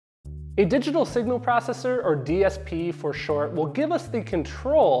A digital signal processor, or DSP for short, will give us the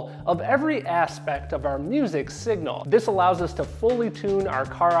control of every aspect of our music signal. This allows us to fully tune our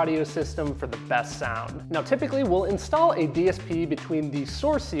car audio system for the best sound. Now typically we'll install a DSP between the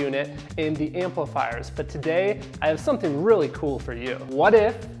source unit and the amplifiers, but today I have something really cool for you. What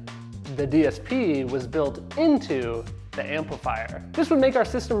if the DSP was built into the amplifier? This would make our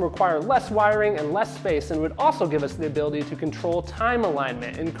system require less wiring and less space, and would also give us the ability to control time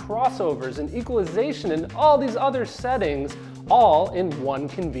alignment and crossovers and equalization and all these other settings all in one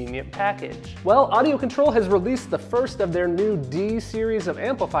convenient package. Well, AudioControl has released the first of their new D series of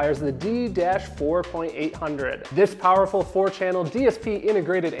amplifiers, the D-4.800. This powerful 4-channel DSP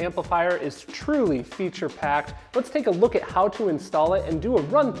integrated amplifier is truly feature-packed. Let's take a look at how to install it and do a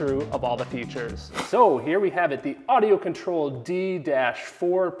run-through of all the features. So here we have it, the AudioControl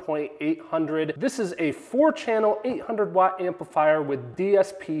D-4.800. This is a 4-channel 800-watt amplifier with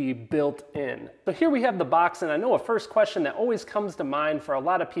DSP built in. So here we have the box, and I know a first question that always comes to mind for a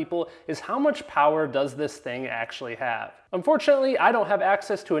lot of people is how much power does this thing actually have? Unfortunately, I don't have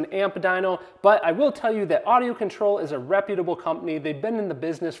access to an amp dyno, but I will tell you that AudioControl is a reputable company. They've been in the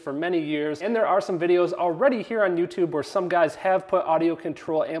business for many years, and there are some videos already here on YouTube where some guys have put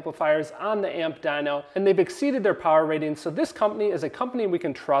AudioControl amplifiers on the amp dyno, and they've exceeded their power ratings. So this company is a company we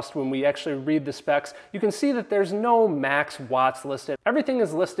can trust when we actually read the specs. You can see that there's no max watts listed. Everything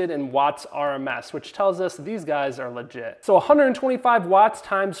is listed in watts RMS, which tells us these guys are legit. So 125 watts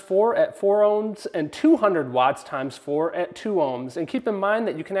times 4 at 4 ohms and 200 watts times 4 at 2 ohms. And keep in mind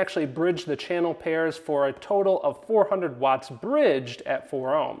that you can actually bridge the channel pairs for a total of 400 watts bridged at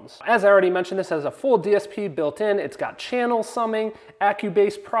 4 ohms. As I already mentioned, this has a full DSP built in. It's got channel summing,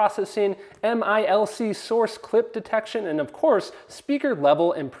 AccuBase processing, MILC source clip detection, and of course, speaker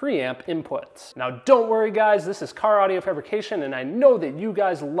level and preamp inputs. Now don't worry guys, this is CarAudioFabrication, and I know that you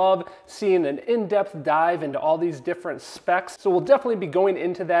guys love seeing an in-depth dive into all these different specs, so we'll definitely be going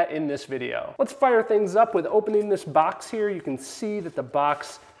into that in this video. Let's fire things up with opening this box here. You can see that the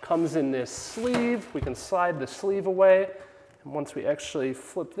box comes in this sleeve. We can slide the sleeve away. And once we actually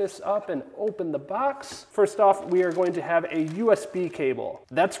flip this up and open the box, first off, we are going to have a USB cable.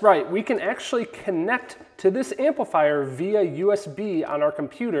 That's right, we can actually connect to this amplifier via USB on our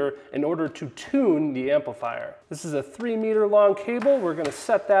computer in order to tune the amplifier. This is a 3-meter long cable. We're gonna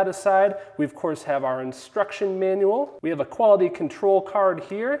set that aside. We of course have our instruction manual. We have a quality control card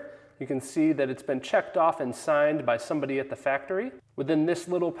here. You can see that it's been checked off and signed by somebody at the factory. Within this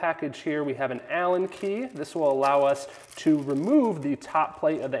little package here, we have an Allen key. This will allow us to remove the top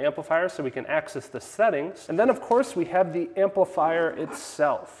plate of the amplifier so we can access the settings. And then of course, we have the amplifier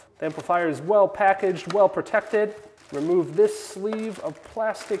itself. The amplifier is well packaged, well protected. Remove this sleeve of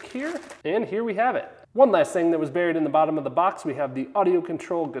plastic here, and here we have it. One last thing that was buried in the bottom of the box, we have the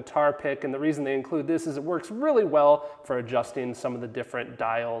AudioControl guitar pick, and the reason they include this is it works really well for adjusting some of the different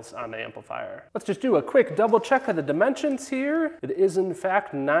dials on the amplifier. Let's just do a quick double check of the dimensions here. It is in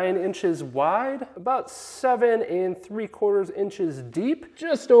fact 9 inches wide, about 7 3/4 inches deep,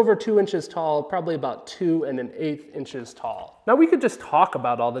 just over 2 inches tall, probably about 2 1/8 inches tall. Now we could just talk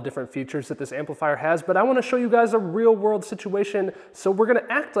about all the different features that this amplifier has, but I want to show you guys a real world situation. So we're going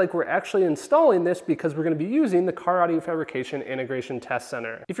to act like we're actually installing this because we're going to be using the CarAudioFabrication Integration Test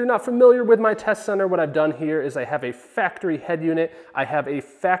Center. If you're not familiar with my test center, what I've done here is I have a factory head unit, I have a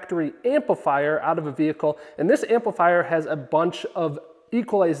factory amplifier out of a vehicle, and this amplifier has a bunch of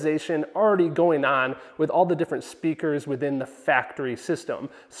equalization already going on with all the different speakers within the factory system.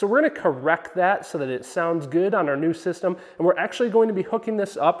 So we're going to correct that so that it sounds good on our new system, and we're actually going to be hooking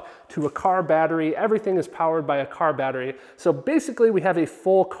this up to a car battery. Everything is powered by a car battery. So basically we have a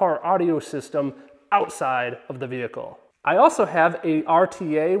full car audio system outside of the vehicle. I also have a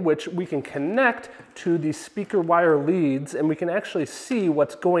RTA which we can connect to the speaker wire leads, and we can actually see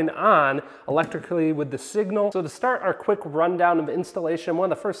what's going on electrically with the signal. So to start our quick rundown of installation,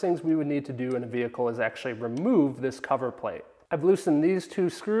 one of the first things we would need to do in a vehicle is actually remove this cover plate. I've loosened these 2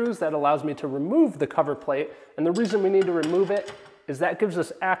 screws. That allows me to remove the cover plate, and the reason we need to remove it is that gives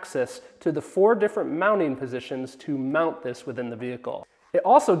us access to the 4 different mounting positions to mount this within the vehicle. It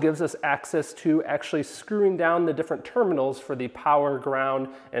also gives us access to actually screwing down the different terminals for the power, ground,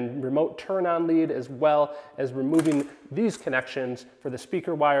 and remote turn-on lead, as well as removing these connections for the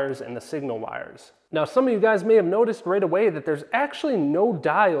speaker wires and the signal wires. Now, some of you guys may have noticed right away that there's actually no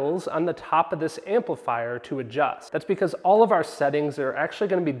dials on the top of this amplifier to adjust. That's because all of our settings are actually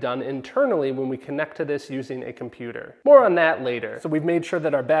going to be done internally when we connect to this using a computer. More on that later. So we've made sure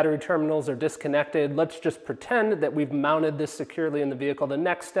that our battery terminals are disconnected. Let's just pretend that we've mounted this securely in the vehicle. The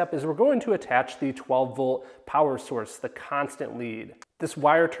next step is we're going to attach the 12-volt power source, the constant lead. This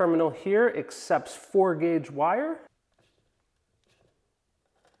wire terminal here accepts 4-gauge wire.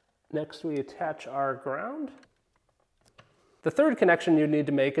 Next we attach our ground. The third connection you need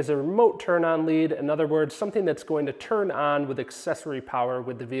to make is a remote turn-on lead. In other words, something that's going to turn on with accessory power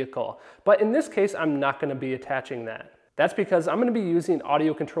with the vehicle. But in this case, I'm not going to be attaching that. That's because I'm going to be using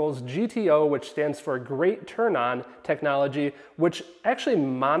AudioControls GTO, which stands for Great Turn-On technology, which actually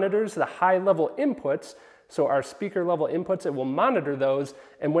monitors the high-level inputs. So our speaker level inputs, it will monitor those,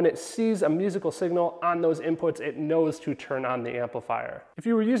 and when it sees a musical signal on those inputs, it knows to turn on the amplifier. If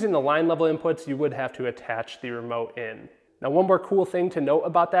you were using the line level inputs, you would have to attach the remote in. Now, one more cool thing to note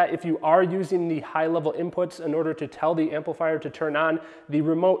about that, if you are using the high level inputs in order to tell the amplifier to turn on, the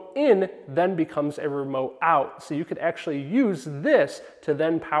remote in then becomes a remote out. So you could actually use this to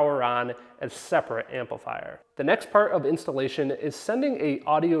then power on a separate amplifier. The next part of installation is sending an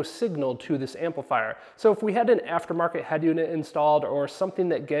audio signal to this amplifier. So if we had an aftermarket head unit installed or something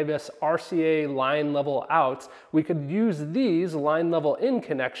that gave us RCA line level outs, we could use these line level in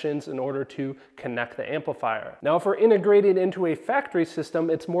connections in order to connect the amplifier. Now, if we're integrating into a factory system,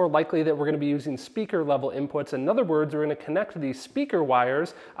 it's more likely that we're going to be using speaker level inputs. In other words, we're going to connect these speaker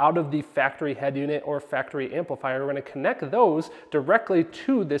wires out of the factory head unit or factory amplifier. We're going to connect those directly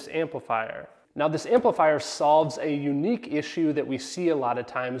to this amplifier. Now, this amplifier solves a unique issue that we see a lot of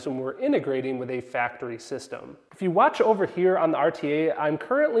times when we're integrating with a factory system. If you watch over here on the RTA, I'm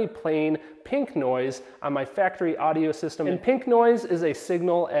currently playing pink noise on my factory audio system, and pink noise is a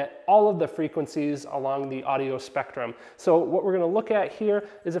signal at all of the frequencies along the audio spectrum. So what we're going to look at here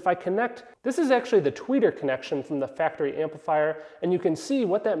is if I connect, this is actually the tweeter connection from the factory amplifier, and you can see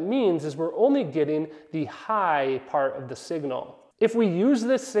what that means is we're only getting the high part of the signal. If we use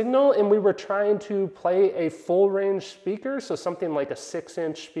this signal and we were trying to play a full range speaker, so something like a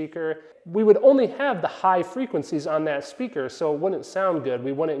 6-inch speaker, we would only have the high frequencies on that speaker, so it wouldn't sound good.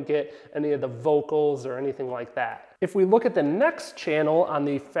 We wouldn't get any of the vocals or anything like that. If we look at the next channel on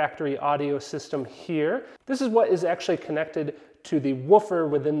the factory audio system here, this is what is actually connected to the woofer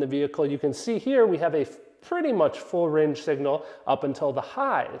within the vehicle. You can see here we have a pretty much full range signal up until the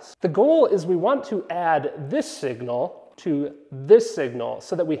highs. The goal is we want to add this signal to this signal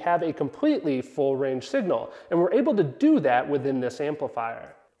so that we have a completely full range signal, and we're able to do that within this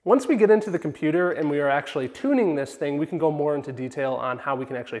amplifier. Once we get into the computer and we are actually tuning this thing, we can go more into detail on how we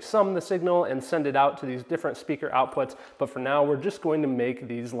can actually sum the signal and send it out to these different speaker outputs, but for now we're just going to make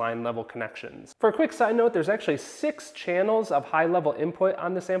these line level connections. For a quick side note, there's actually 6 channels of high level input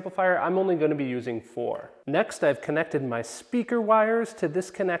on this amplifier. I'm only going to be using 4. Next, I've connected my speaker wires to this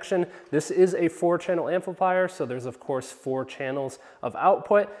connection. This is a 4-channel amplifier, so there's of course 4 channels of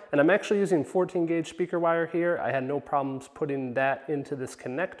output, and I'm actually using 14-gauge speaker wire here. I had no problems putting that into this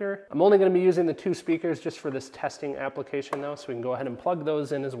connector. I'm only going to be using the 2 speakers just for this testing application though, so we can go ahead and plug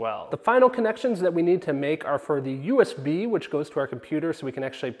those in as well. The final connections that we need to make are for the USB, which goes to our computer so we can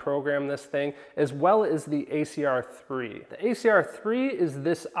actually program this thing, as well as the ACR3. The ACR3 is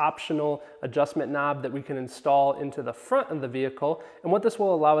this optional adjustment knob that we can install into the front of the vehicle, and what this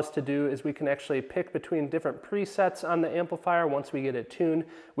will allow us to do is we can actually pick between different presets on the amplifier once we get it tuned.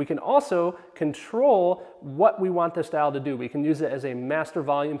 We can also control what we want this dial to do. We can use it as a master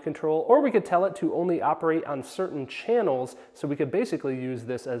volume control, or we could tell it to only operate on certain channels, so we could basically use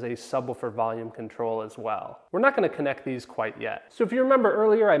this as a subwoofer volume control as well. We're not going to connect these quite yet. So if you remember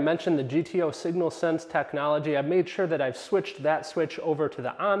earlier, I mentioned the GTO signal sense technology. I've made sure that I've switched that switch over to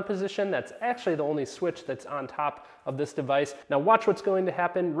the on position. That's actually the only switch that's on top of this device. Now watch what's going to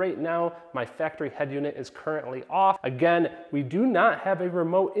happen. Right now, my factory head unit is currently off. Again, we do not have a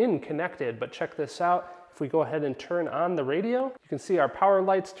remote in connected, but check this out. If we go ahead and turn on the radio, you can see our power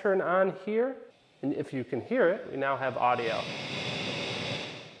lights turn on here. And if you can hear it, we now have audio.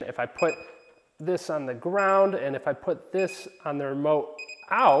 If I put this on the ground and if I put this on the remote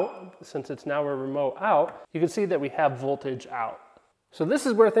out, since it's now a remote out, you can see that we have voltage out. So this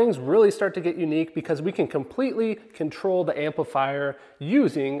is where things really start to get unique because we can completely control the amplifier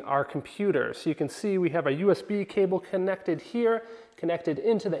using our computer. So you can see we have a USB cable connected here, connected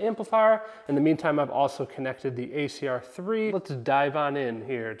into the amplifier. In the meantime, I've also connected the ACR3. Let's dive on in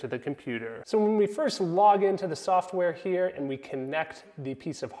here to the computer. So when we first log into the software here and we connect the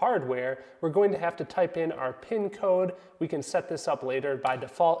piece of hardware, we're going to have to type in our PIN code. We can set this up later. By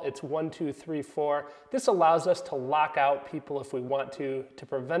default, it's 1234. This allows us to lock out people if we want to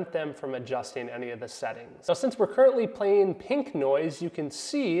prevent them from adjusting any of the settings. Now, since we're currently playing pink noise, you can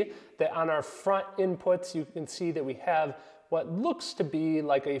see that on our front inputs, you can see that we have what looks to be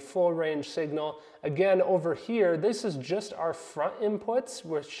like a full range signal. Again, over here, this is just our front inputs,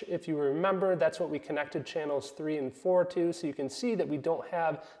 which if you remember, that's what we connected channels 3 and 4 to, so you can see that we don't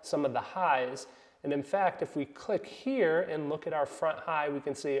have some of the highs. And in fact, if we click here and look at our front high, we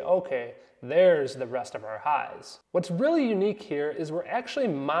can see, okay, there's the rest of our highs. What's really unique here is we're actually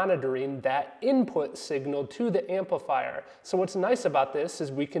monitoring that input signal to the amplifier. So what's nice about this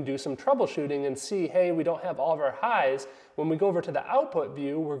is we can do some troubleshooting and see, hey, we don't have all of our highs. When we go over to the output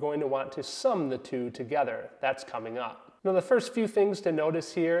view, we're going to want to sum the two together. That's coming up. Now, the first few things to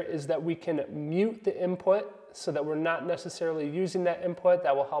notice here is that we can mute the input so that we're not necessarily using that input.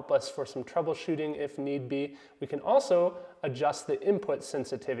 That will help us for some troubleshooting if need be. We can also adjust the input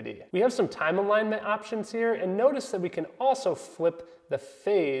sensitivity. We have some time alignment options here, and notice that we can also flip the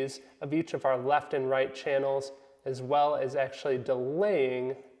phase of each of our left and right channels, as well as actually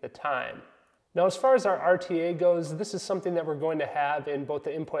delaying the time. Now, as far as our RTA goes, this is something that we're going to have in both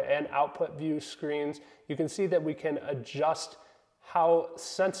the input and output view screens. You can see that we can adjust how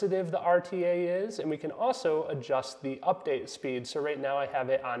sensitive the RTA is, and we can also adjust the update speed. So right now I have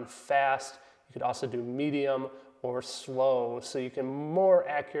it on fast. You could also do medium or slow, so you can more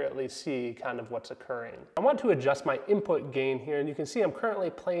accurately see kind of what's occurring. I want to adjust my input gain here, and you can see I'm currently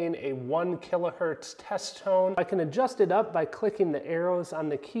playing a 1 kilohertz test tone. I can adjust it up by clicking the arrows on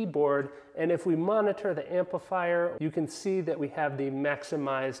the keyboard, and if we monitor the amplifier, you can see that we have the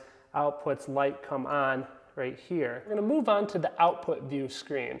maximized outputs light come on right here. We're going to move on to the output view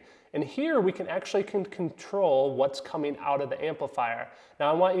screen. And here we can actually control what's coming out of the amplifier.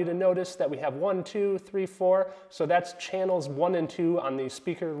 Now I want you to notice that we have 1, 2, 3, 4. So that's channels 1 and 2 on the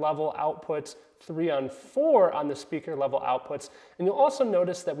speaker level outputs, 3 and 4 on the speaker level outputs. And you'll also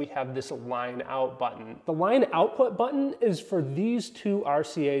notice that we have this line out button. The line output button is for these two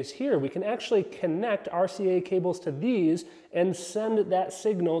RCAs here. We can actually connect RCA cables to these and send that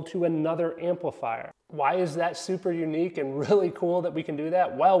signal to another amplifier. Why is that super unique and really cool that we can do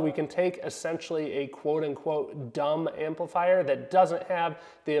that? Well, we can take essentially a quote-unquote dumb amplifier that doesn't have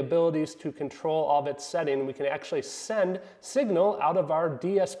the abilities to control all of its setting. We can actually send signal out of our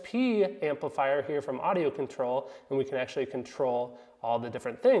DSP amplifier here from AudioControl, and we can actually control all the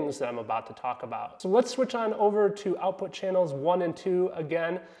different things that I'm about to talk about. So let's switch on over to output channels 1 and 2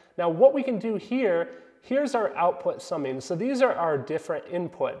 again. Now what we can do here, here's our output summing. So these are our different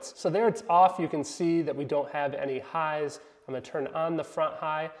inputs. So there it's off. You can see that we don't have any highs. I'm going to turn on the front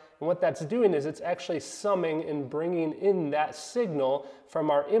high. And what that's doing is it's actually summing and bringing in that signal from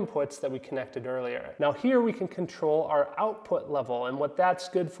our inputs that we connected earlier. Now here we can control our output level. And what that's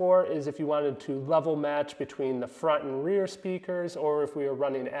good for is if you wanted to level match between the front and rear speakers, or if we were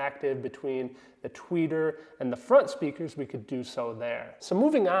running active between the tweeter and the front speakers, we could do so there. So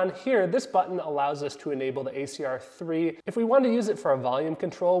moving on here, this button allows us to enable the ACR3. If we wanted to use it for a volume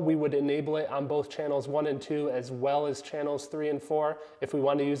control, we would enable it on both channels 1 and 2 as well as channels 3 and 4. If we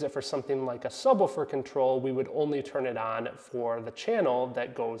wanted to use it for something like a subwoofer control, we would only turn it on for the channel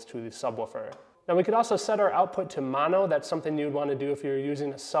that goes to the subwoofer. Now we could also set our output to mono. That's something you'd want to do if you're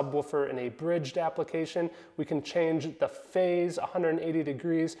using a subwoofer in a bridged application. We can change the phase 180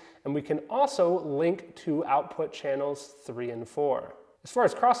 degrees, and we can also link to output channels 3 and 4. As far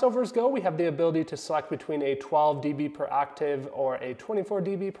as crossovers go, we have the ability to select between a 12 dB per octave or a 24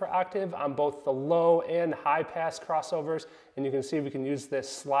 dB per octave on both the low and high pass crossovers. And you can see we can use this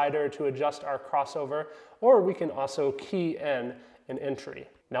slider to adjust our crossover, or we can also key in an entry.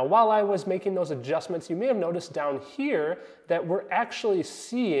 Now, while I was making those adjustments, you may have noticed down here that we're actually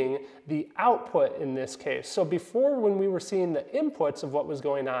seeing the output in this case. So before, when we were seeing the inputs of what was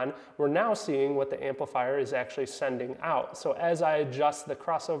going on, we're now seeing what the amplifier is actually sending out. So as I adjust the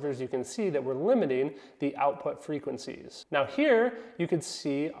crossovers, you can see that we're limiting the output frequencies. Now here, you can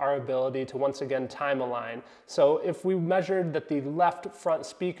see our ability to once again time align. So if we measured that the left front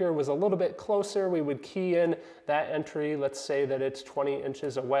speaker was a little bit closer, we would key in that entry. Let's say that it's 20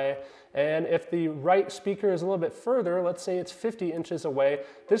 inches away. And if the right speaker is a little bit further, let's say it's 50 inches away,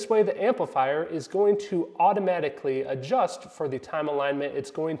 this way the amplifier is going to automatically adjust for the time alignment.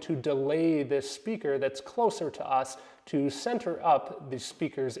 It's going to delay this speaker that's closer to us to center up the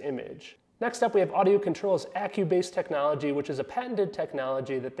speaker's image. Next up, we have AudioControls AccuBase technology, which is a patented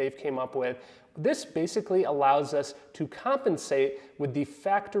technology that they've came up with. This basically allows us to compensate with the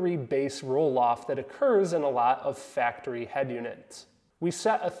factory bass roll-off that occurs in a lot of factory head units. We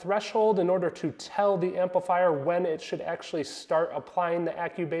set a threshold in order to tell the amplifier when it should actually start applying the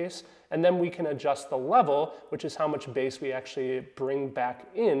AccuBase, and then we can adjust the level, which is how much bass we actually bring back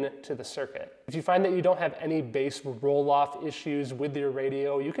in to the circuit. If you find that you don't have any bass roll-off issues with your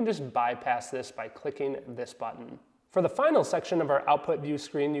radio, you can just bypass this by clicking this button. For the final section of our output view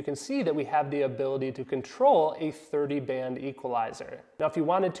screen, you can see that we have the ability to control a 30-band equalizer. Now, if you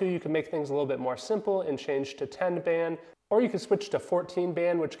wanted to, you could make things a little bit more simple and change to 10-band, or you could switch to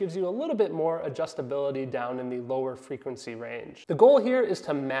 14-band, which gives you a little bit more adjustability down in the lower frequency range. The goal here is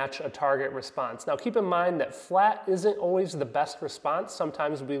to match a target response. Now, keep in mind that flat isn't always the best response.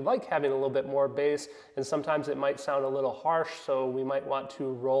 Sometimes we like having a little bit more bass, and sometimes it might sound a little harsh, so we might want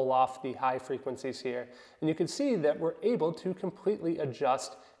to roll off the high frequencies here. And you can see that we're able to completely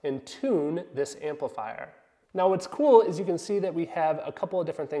adjust and tune this amplifier. Now what's cool is you can see that we have a couple of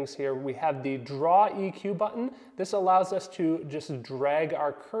different things here. We have the draw EQ button. This allows us to just drag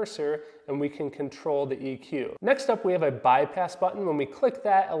our cursor and we can control the EQ. Next up, we have a bypass button. When we click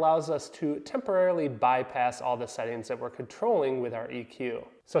that, it allows us to temporarily bypass all the settings that we're controlling with our EQ.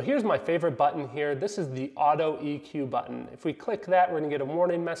 So here's my favorite button here. This is the Auto EQ button. If we click that, we're gonna get a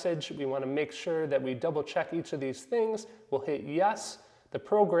warning message. We wanna make sure that we double check each of these things. We'll hit yes. The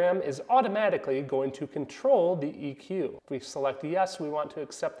program is automatically going to control the EQ. If we select yes, we want to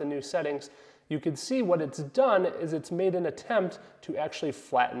accept the new settings. You can see what it's done is it's made an attempt to actually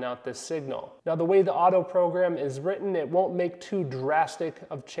flatten out this signal. Now the way the auto program is written, it won't make too drastic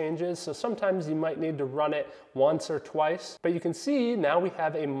of changes, so sometimes you might need to run it once or twice, but you can see now we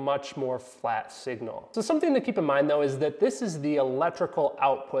have a much more flat signal. So something to keep in mind though is that this is the electrical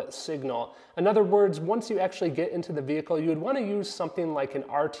output signal. In other words, once you actually get into the vehicle, you would want to use something like an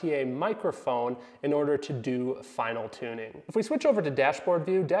RTA microphone in order to do final tuning. If we switch over to dashboard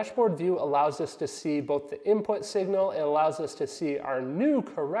view allows us to see both the input signal, it allows us to see our new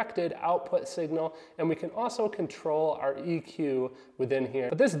corrected output signal, and we can also control our EQ within here.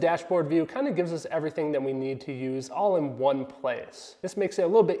 But this dashboard view kind of gives us everything that we need to use all in one place. This makes it a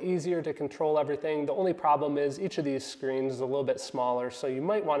little bit easier to control everything. The only problem is each of these screens is a little bit smaller, so you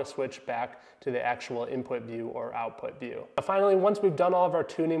might want to switch back to the actual input view or output view. Now finally, once we've done all of our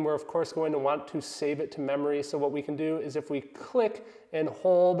tuning, we're of course going to want to save it to memory. So what we can do is if we click and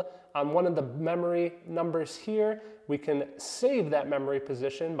hold on one of the memory numbers here, we can save that memory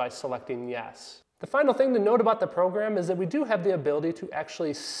position by selecting yes. The final thing to note about the program is that we do have the ability to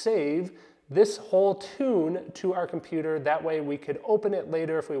actually save this whole tune to our computer. That way we could open it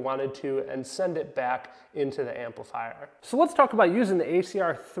later if we wanted to and send it back into the amplifier. So let's talk about using the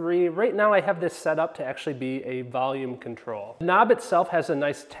ACR3. Right now I have this set up to actually be a volume control. The knob itself has a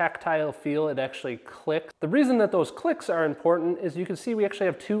nice tactile feel. It actually clicks. The reason that those clicks are important is you can see we actually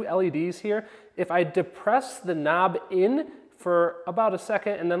have two LEDs here. If I depress the knob in for about a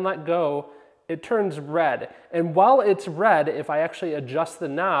second and then let go, it turns red. And while it's red, if I actually adjust the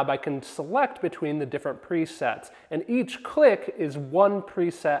knob, I can select between the different presets. And each click is one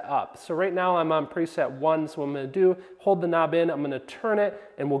preset up. So right now I'm on preset 1, so what I'm gonna do, hold the knob in, I'm gonna turn it,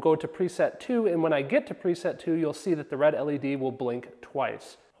 and we'll go to preset 2, and when I get to preset 2, you'll see that the red LED will blink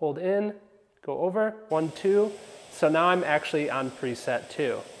twice. Hold in, go over, 1, 2, so now I'm actually on preset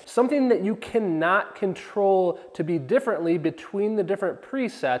 2. Something that you cannot control to be differently between the different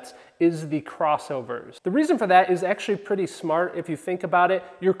presets is the crossovers. The reason for that is actually pretty smart if you think about it.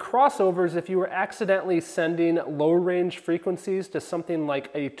 Your crossovers, if you were accidentally sending low range frequencies to something like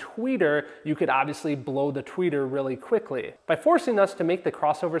a tweeter, you could obviously blow the tweeter really quickly. By forcing us to make the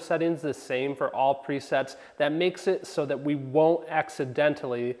crossover settings the same for all presets, that makes it so that we won't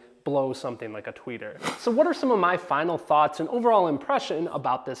accidentally blow something like a tweeter. So what are some of my final thoughts and overall impression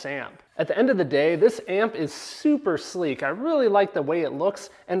about this amp? At the end of the day, this amp is super sleek. I really like the way it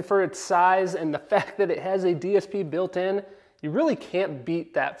looks, and for its size and the fact that it has a DSP built in, you really can't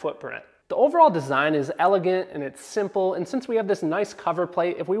beat that footprint. The overall design is elegant and it's simple, and since we have this nice cover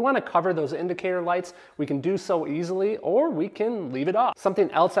plate, if we want to cover those indicator lights, we can do so easily, or we can leave it off. Something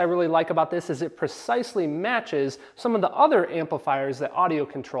else I really like about this is it precisely matches some of the other amplifiers that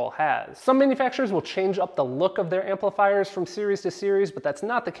AudioControl has. Some manufacturers will change up the look of their amplifiers from series to series, but that's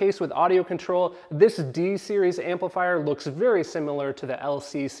not the case with AudioControl. This D series amplifier looks very similar to the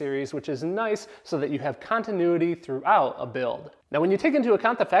LC series, which is nice so that you have continuity throughout a build. Now, when you take into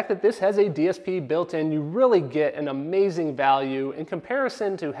account the fact that this has a DSP built in, you really get an amazing value in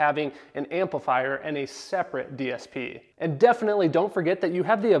comparison to having an amplifier and a separate DSP. And definitely don't forget that you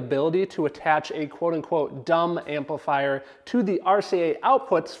have the ability to attach a quote-unquote dumb amplifier to the RCA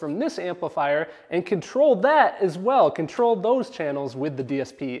outputs from this amplifier and control that as well, control those channels with the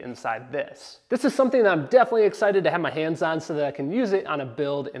DSP inside this. This is something that I'm definitely excited to have my hands on so that I can use it on a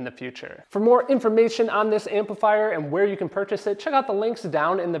build in the future. For more information on this amplifier and where you can purchase it, check out the links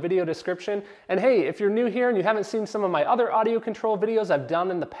down in the video description. And hey, if you're new here and you haven't seen some of my other audio control videos I've done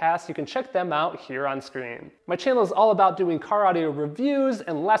in the past, you can check them out here on screen. My channel is all about about doing car audio reviews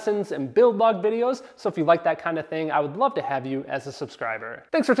and lessons and build log videos, so if you like that kind of thing, I would love to have you as a subscriber.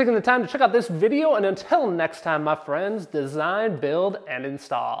 Thanks for taking the time to check out this video, and until next time, my friends, design, build, and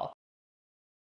install.